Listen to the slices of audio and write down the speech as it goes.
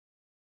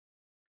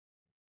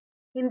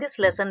In this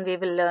lesson, we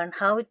will learn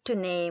how to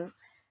name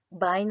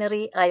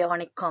binary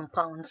ionic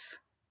compounds.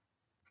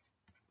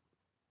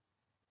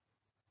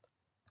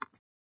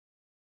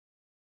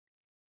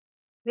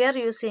 We are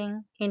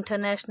using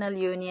International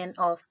Union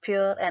of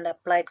Pure and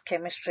Applied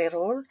Chemistry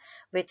rule,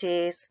 which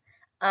is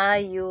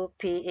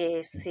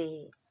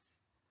IUPAC.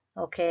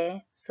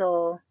 Okay,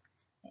 so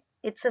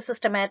it's a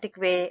systematic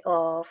way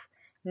of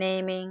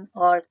naming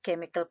all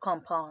chemical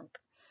compound.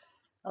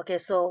 Okay,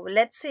 so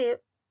let's say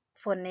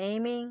for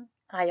naming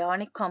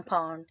ionic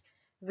compound,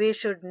 we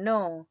should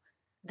know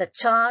the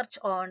charge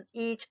on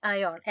each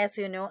ion. As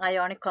you know,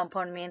 ionic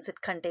compound means it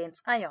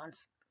contains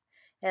ions.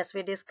 As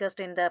we discussed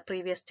in the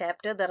previous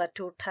chapter, there are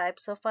two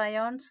types of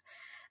ions,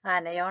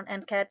 anion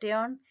and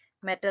cation.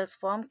 Metals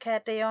form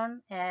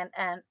cation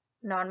and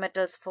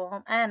non-metals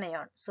form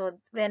anion. So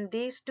when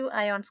these two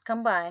ions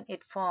combine,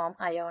 it form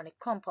ionic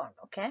compound.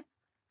 Okay.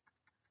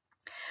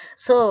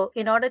 So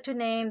in order to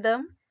name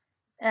them,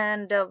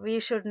 and we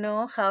should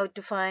know how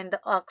to find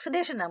the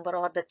oxidation number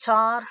or the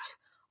charge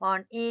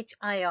on each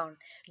ion.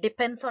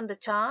 Depends on the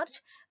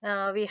charge.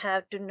 We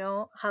have to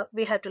know how,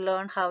 we have to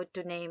learn how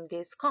to name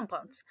these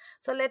compounds.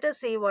 So let us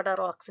see what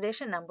are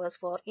oxidation numbers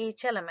for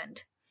each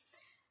element.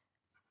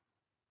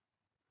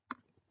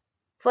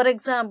 For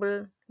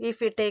example, if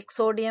we take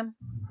sodium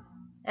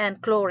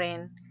and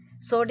chlorine,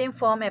 sodium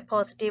form a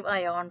positive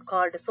ion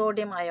called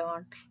sodium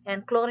ion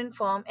and chlorine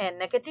form a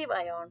negative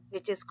ion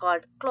which is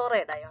called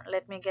chloride ion.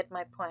 Let me get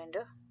my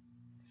pointer.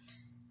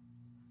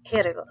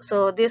 Here we go.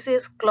 So this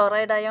is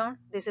chloride ion,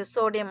 this is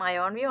sodium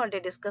ion. We already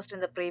discussed in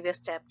the previous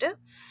chapter.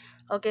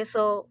 Okay,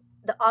 so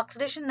the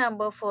oxidation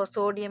number for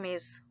sodium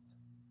is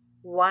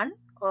 1,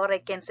 or I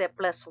can say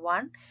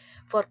 +1.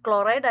 For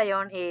chloride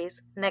ion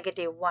is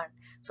 -1.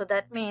 So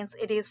that means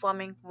it is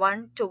forming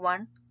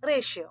 1-to-1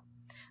 ratio.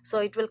 So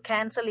it will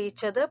cancel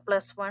each other,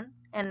 +1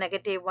 and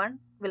 -1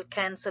 will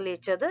cancel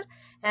each other,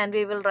 and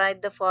we will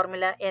write the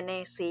formula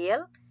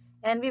NaCl,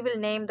 and we will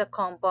name the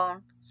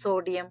compound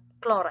sodium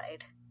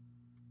chloride.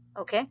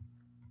 Okay.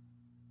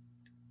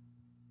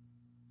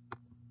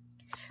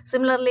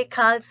 Similarly,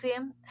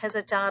 calcium has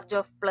a charge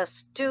of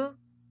 +2,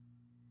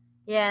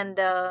 and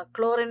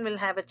chlorine will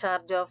have a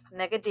charge of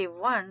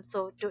 -1.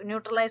 So to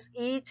neutralize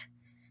each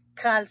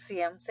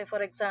calcium, say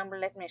for example,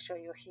 let me show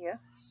you here.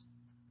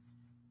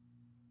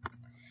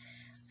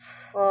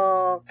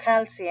 For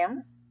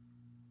calcium,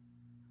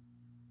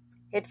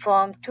 it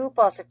formed 2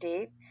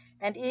 positive,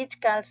 and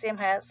each calcium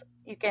has,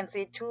 you can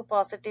see, 2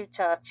 positive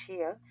charge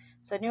here.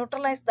 So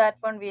neutralize that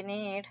one, we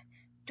need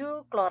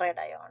 2 chloride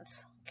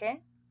ions.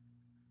 Okay,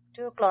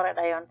 2 chloride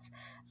ions.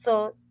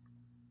 So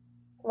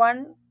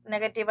one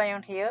negative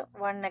ion here,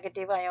 one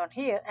negative ion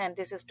here, and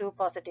this is 2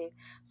 positive.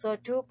 So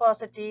 2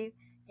 positive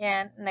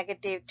and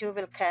 -2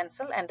 will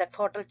cancel, and the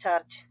total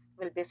charge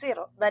will be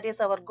 0. That is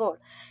our goal.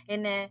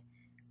 In a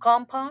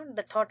compound,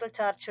 the total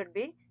charge should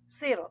be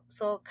 0.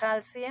 So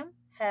calcium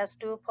has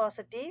 2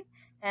 positive,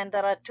 and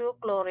there are 2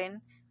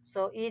 chlorine.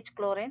 So each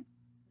chlorine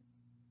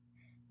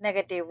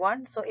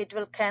 -1. So it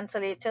will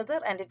cancel each other,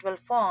 and it will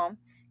form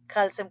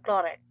calcium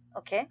chloride.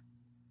 Okay.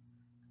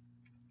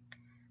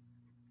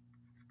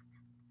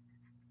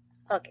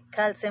 Okay,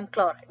 calcium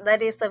chloride.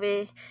 That is the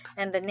way,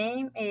 and the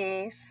name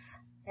is,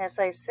 as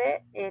I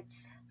say,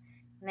 it's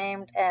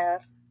named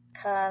as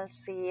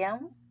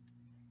calcium.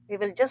 We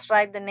will just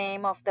write the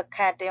name of the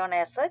cation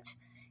as such,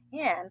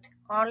 and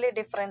only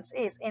difference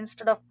is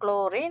instead of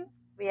chlorine,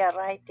 we are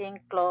writing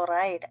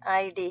chloride,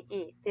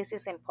 IDE. This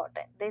is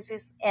important. This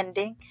is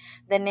ending,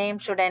 the name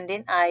should end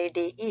in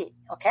IDE.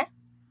 Okay.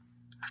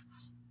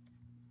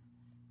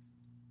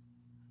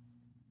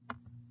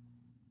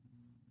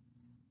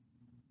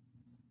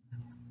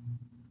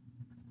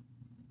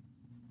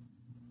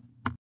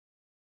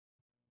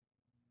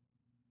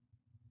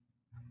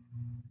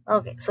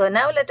 Okay, so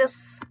now let us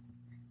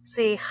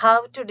see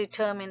how to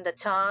determine the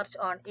charge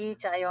on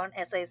each ion.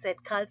 As I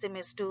said, calcium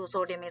is 2,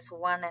 sodium is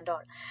 1, and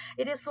all.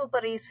 It is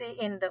super easy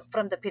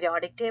from the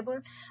periodic table,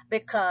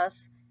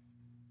 because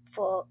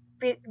for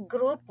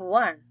group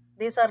 1,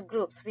 these are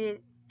groups.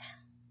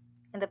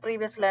 In the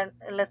previous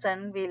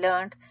lesson we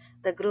learned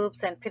the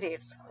groups and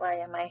periods. Why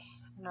am I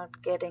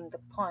not getting the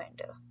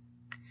pointer?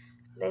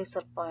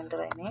 Laser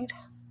pointer I need.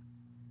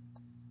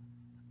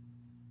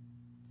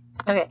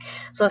 Okay,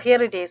 so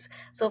here it is.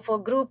 So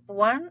for group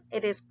 1,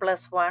 it is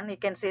 +1. You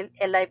can see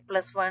Li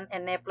 +1,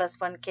 Na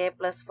 +1, K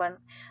 +1.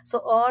 So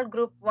all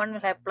group 1 will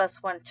have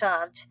 +1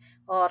 charge,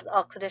 or the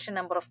oxidation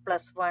number of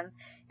 +1,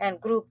 and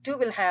group 2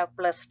 will have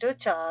 +2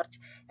 charge.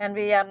 And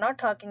we are not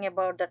talking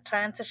about the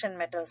transition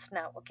metals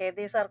now. Okay,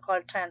 these are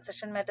called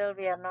transition metal.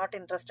 We are not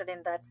interested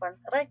in that one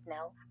right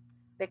now,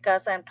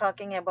 because I'm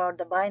talking about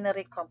the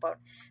binary compound.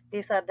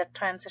 These are the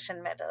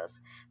transition metals.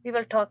 We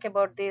will talk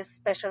about this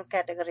special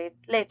category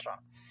later on.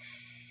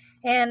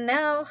 And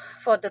now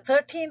for the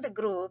 13th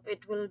group,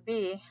 it will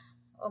be,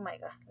 oh my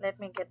god, let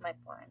me get my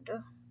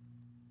pointer.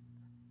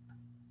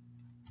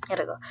 Here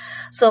we go.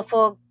 So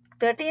for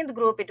 13th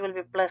group, it will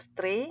be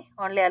 +3.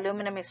 Only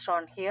aluminum is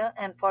shown here.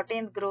 And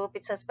 14th group,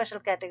 it's a special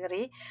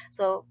category.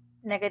 So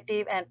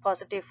negative and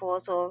positive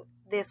force, so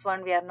this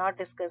one we are not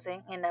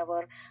discussing in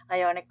our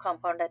ionic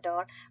compound at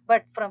all.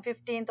 But from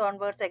 15th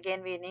onwards,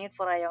 again we need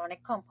for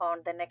ionic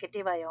compound the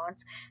negative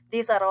ions.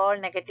 These are all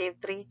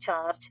 -3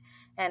 charge,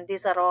 and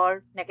these are all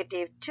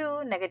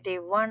 -2,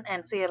 -1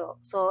 and 0.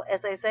 So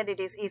as I said, it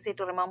is easy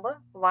to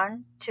remember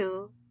 1,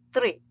 2,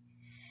 3,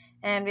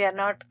 and we are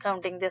not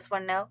counting this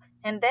one now,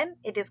 and then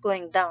it is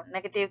going down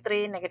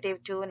 -3,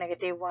 -2,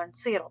 -1,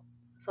 0.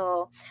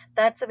 So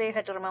that's the way you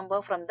have to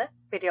remember from the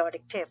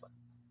periodic table.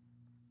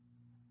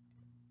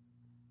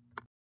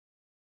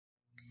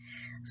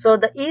 So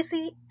the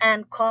easy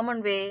and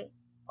common way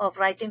of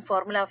writing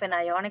formula of an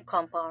ionic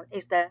compound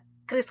is the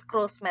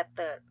crisscross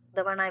method,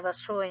 the one I was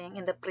showing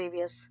in the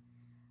previous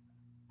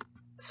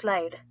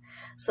slide.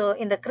 So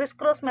in the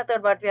crisscross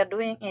method, what we are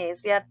doing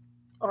is we are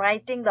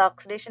writing the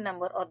oxidation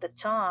number or the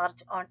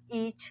charge on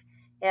each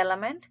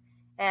element,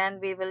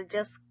 and we will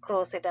just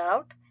cross it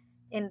out.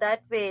 In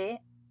that way,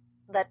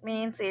 that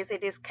means is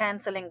it is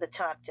cancelling the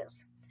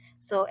charges.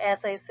 So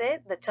as I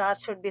said, the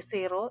charge should be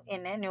 0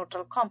 in a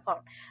neutral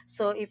compound.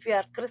 So if we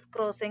are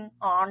crisscrossing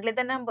only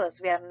the numbers,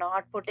 we are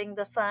not putting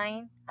the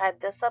sign at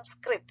the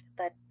subscript.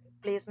 That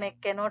please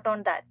make a note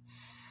on that.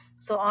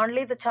 So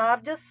only the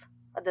charges,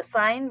 the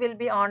sign will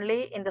be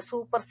only in the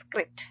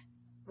superscript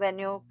when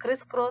you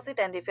crisscross it,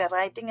 and if you are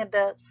writing at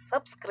the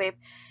subscript,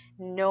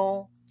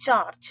 no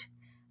charge.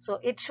 So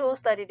it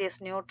shows that it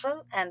is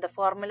neutral, and the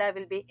formula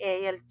will be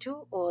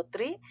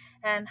Al2O3.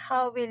 And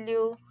how will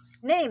you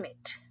name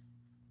it?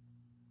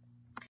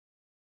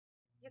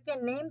 You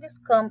can name this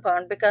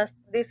compound because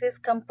this is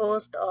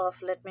composed of,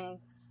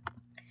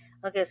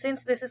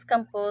 since this is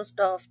composed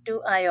of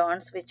two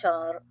ions, which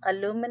are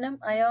aluminum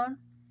ion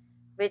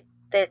with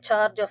a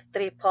charge of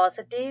 3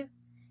 positive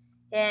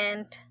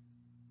and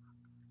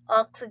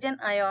oxygen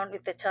ion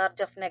with a charge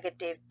of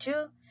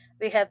 -2.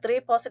 We have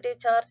 3 positive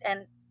charge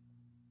and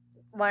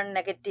 1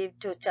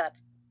 -2 charge.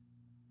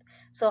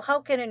 So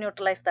how can you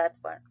neutralize that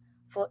one?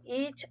 For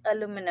each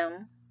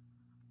aluminum,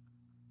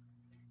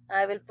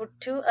 I will put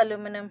 2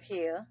 aluminum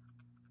here,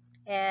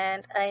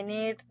 and I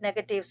need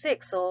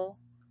 -6. So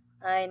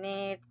I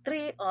need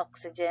 3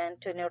 oxygen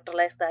to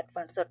neutralize that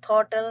one. So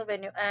total,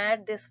 when you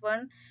add this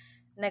one,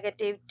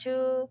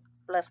 -2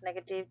 plus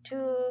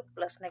 -2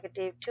 plus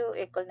 -2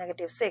 equal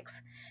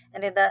 -6.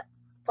 And in the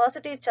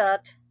positive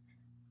charge,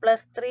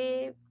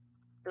 +3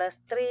 plus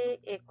 3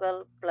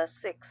 equal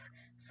 +6.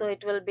 So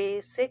it will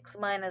be 6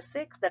 minus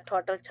 6, the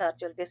total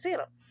charge will be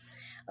 0.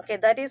 Okay,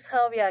 that is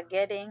how we are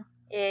getting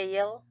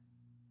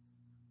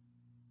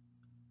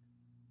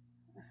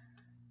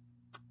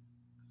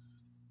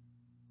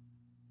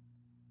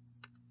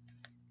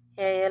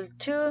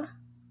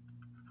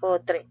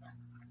Al2O3.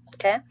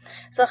 Okay,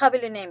 so how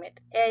will you name it?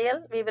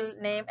 Al we will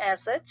name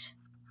as such.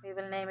 We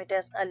will name it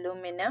as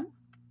aluminum.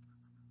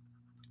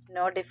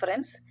 No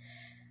difference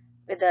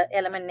with the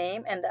element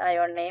name and the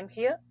ion name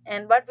here.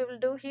 And what we will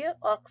do here,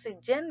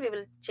 oxygen, we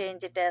will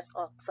change it as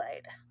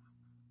oxide.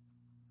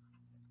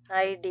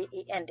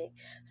 IDEND.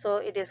 So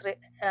it is,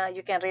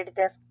 you can read it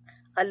as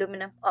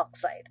aluminum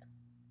oxide.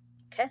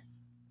 Okay.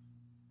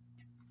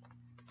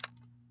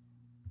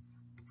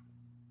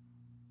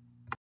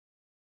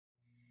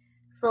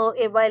 So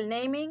while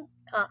naming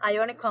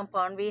ionic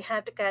compound, we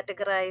have to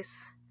categorize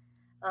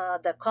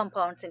the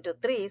compounds into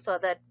 3 so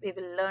that we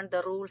will learn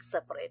the rules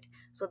separate.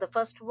 So the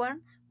first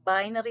one,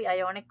 binary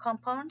ionic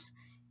compounds.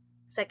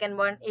 Second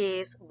one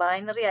is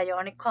binary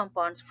ionic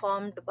compounds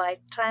formed by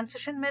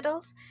transition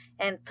metals.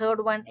 And third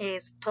one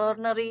is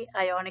ternary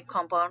ionic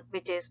compound,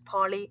 which is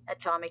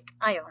polyatomic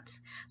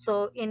ions.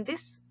 So in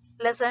this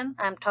lesson,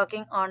 I'm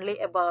talking only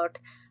about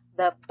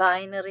the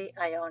binary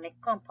ionic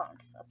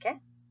compounds.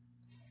 Okay.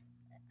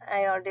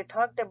 I already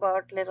talked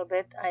about a little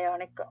bit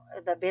ionic,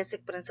 the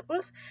basic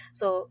principles.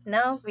 So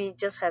now we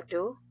just have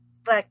to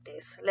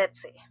practice.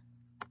 Let's see.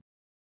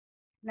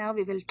 Now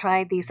we will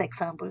try these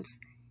examples.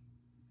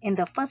 In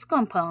the first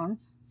compound,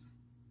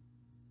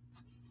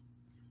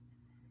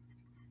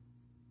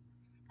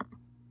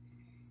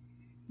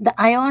 the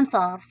ions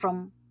are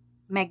from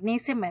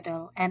magnesium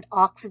metal and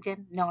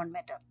oxygen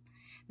non-metal.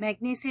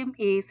 Magnesium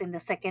is in the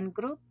second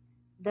group,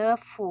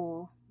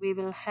 therefore we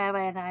will have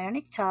an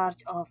ionic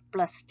charge of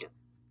 +2.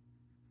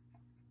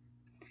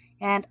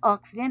 And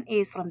oxygen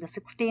is from the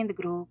 16th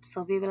group,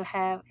 so we will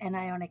have an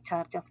ionic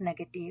charge of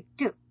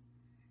 -2.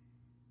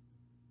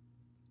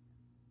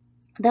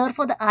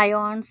 Therefore the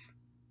ions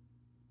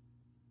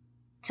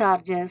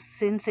charges,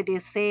 since it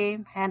is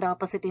same and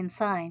opposite in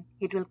sign,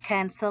 it will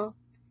cancel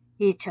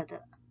each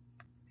other.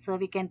 So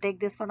we can take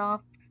this one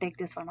off, take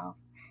this one off,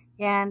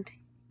 and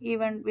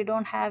even we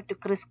don't have to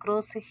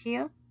crisscross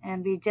here,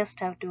 and we just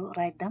have to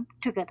write them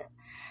together.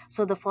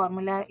 So the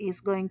formula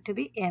is going to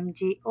be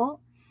MgO,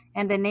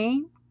 and the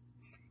name,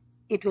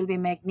 it will be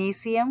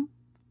magnesium,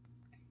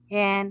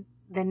 and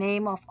the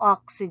name of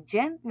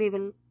oxygen we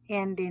will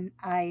end in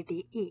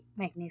IDE,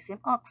 magnesium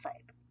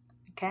oxide.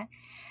 Okay,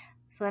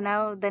 so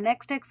now the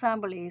next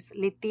example is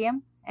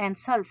lithium and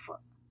sulfur.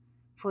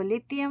 For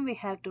lithium we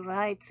have to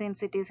write,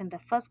 since it is in the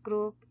first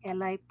group,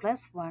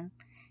 Li+1,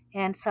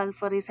 and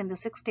sulfur is in the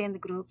 16th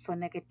group, so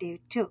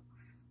 -2.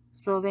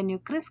 So when you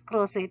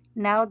crisscross it,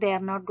 now they are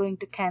not going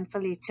to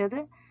cancel each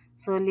other.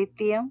 So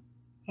lithium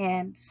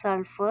and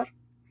sulfur,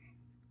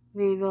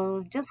 we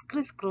will just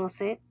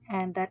crisscross it,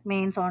 and that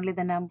means only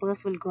the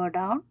numbers will go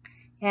down.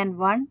 And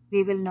 1,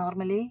 we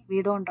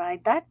don't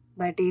write that.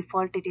 By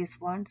default it is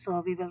 1,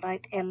 so we will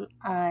write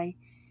Li.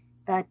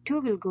 That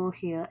 2 will go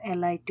here,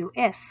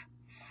 Li2S.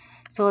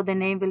 So the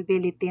name will be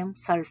lithium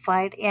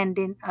sulfide, end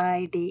in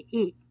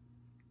IDE.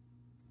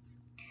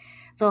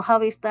 So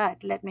how is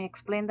that? Let me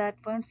explain that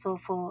one. So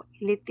for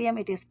lithium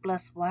it is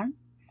 +1,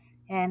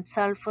 and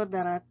sulfur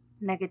there are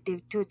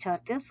 -2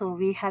 charges. So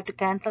we have to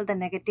cancel the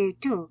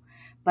 -2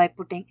 by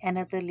putting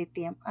another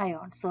lithium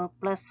ion. So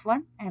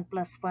 +1 and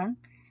 +1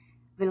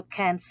 will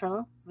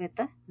cancel with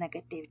the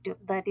 -2.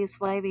 That is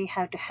why we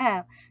have to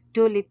have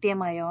 2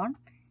 lithium ion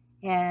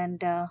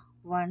and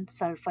 1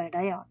 sulfide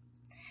ion.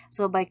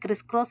 So by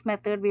crisscross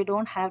method, we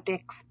don't have to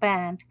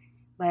expand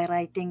by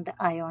writing the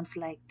ions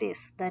like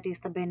this. That is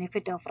the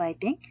benefit of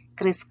writing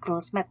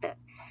crisscross method.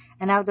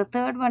 And now the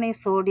third one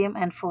is sodium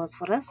and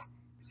phosphorus.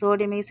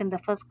 Sodium is in the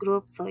first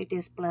group, so it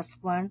is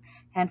 +1,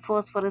 and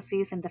phosphorus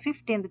is in the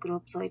 15th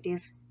group, so it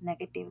is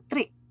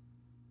 -3.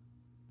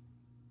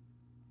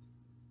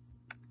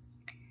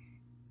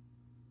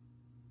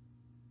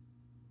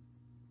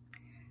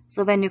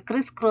 So when you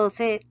crisscross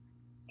it,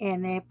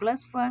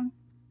 Na+1,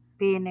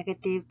 P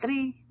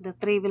 -3, the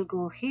 3 will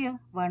go here,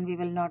 1 we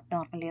will not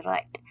normally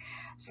write.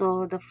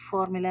 So the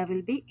formula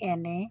will be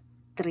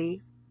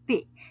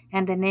Na3P,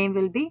 and the name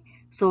will be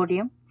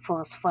sodium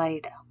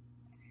phosphide.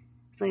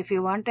 So if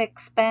you want to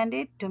expand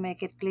it to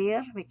make it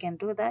clear, we can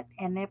do that.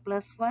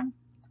 Na+1,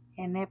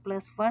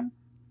 Na+1,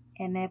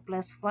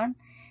 Na+1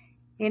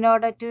 in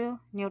order to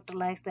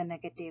neutralize the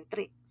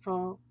 -3.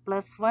 So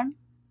 +1,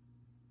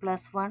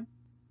 +1,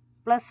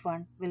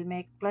 +1 will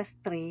make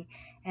 +3,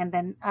 and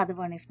then other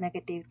one is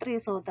 -3,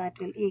 so that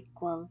will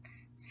equal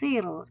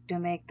 0 to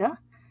make the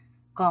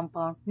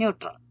compound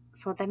neutral.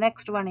 So the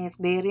next one is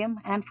barium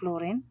and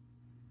fluorine.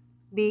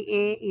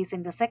 Ba is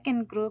in the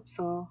second group,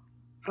 so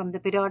from the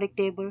periodic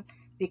table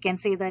we can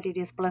see that it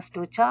is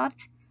 +2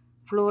 charge.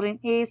 Fluorine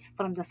is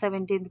from the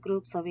 17th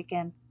group, so we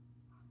can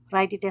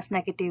write it as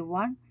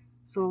 -1.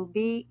 So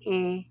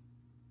Ba,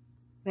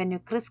 when you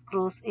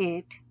crisscross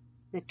it,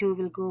 the 2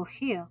 will go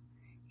here,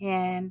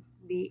 and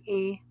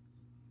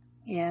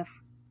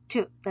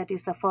BaF2, that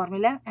is the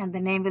formula, and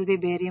the name will be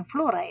barium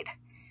fluoride.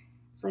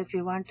 So if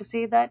you want to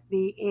see that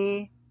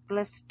Ba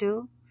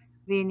 +2,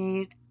 we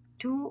need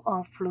 2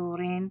 of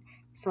fluorine,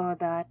 so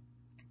that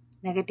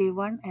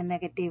 -1 and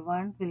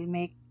 -1 will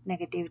make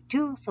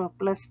 -2, so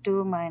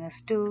 +2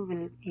 minus 2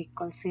 will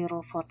equal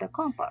 0 for the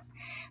compound.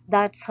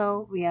 That's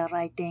how we are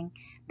writing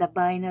the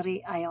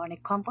binary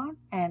ionic compound,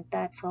 and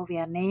that's how we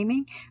are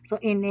naming. So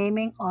in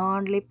naming,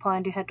 only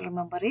point you have to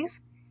remember is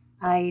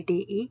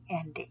IDE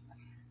and D.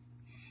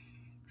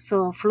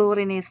 So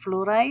fluorine is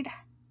fluoride.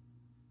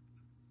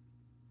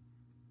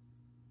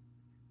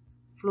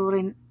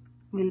 Fluorine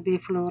will be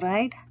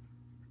fluoride.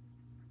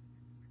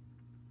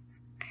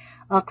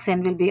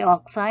 Oxygen will be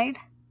oxide,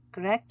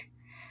 correct?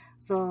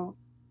 So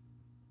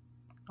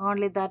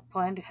only that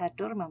point you have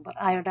to remember.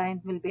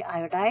 Iodine will be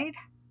iodide.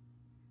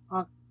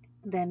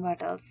 Then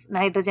what else?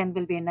 Nitrogen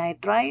will be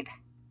nitride.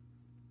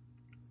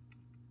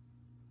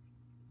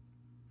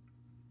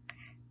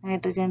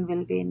 Nitrogen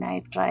will be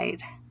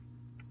nitride.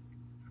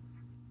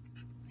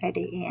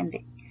 IDE and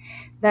D.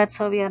 That's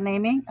how we are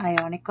naming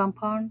ionic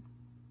compound,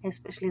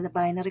 especially the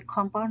binary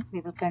compound. We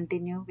will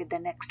continue with the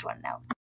next one now.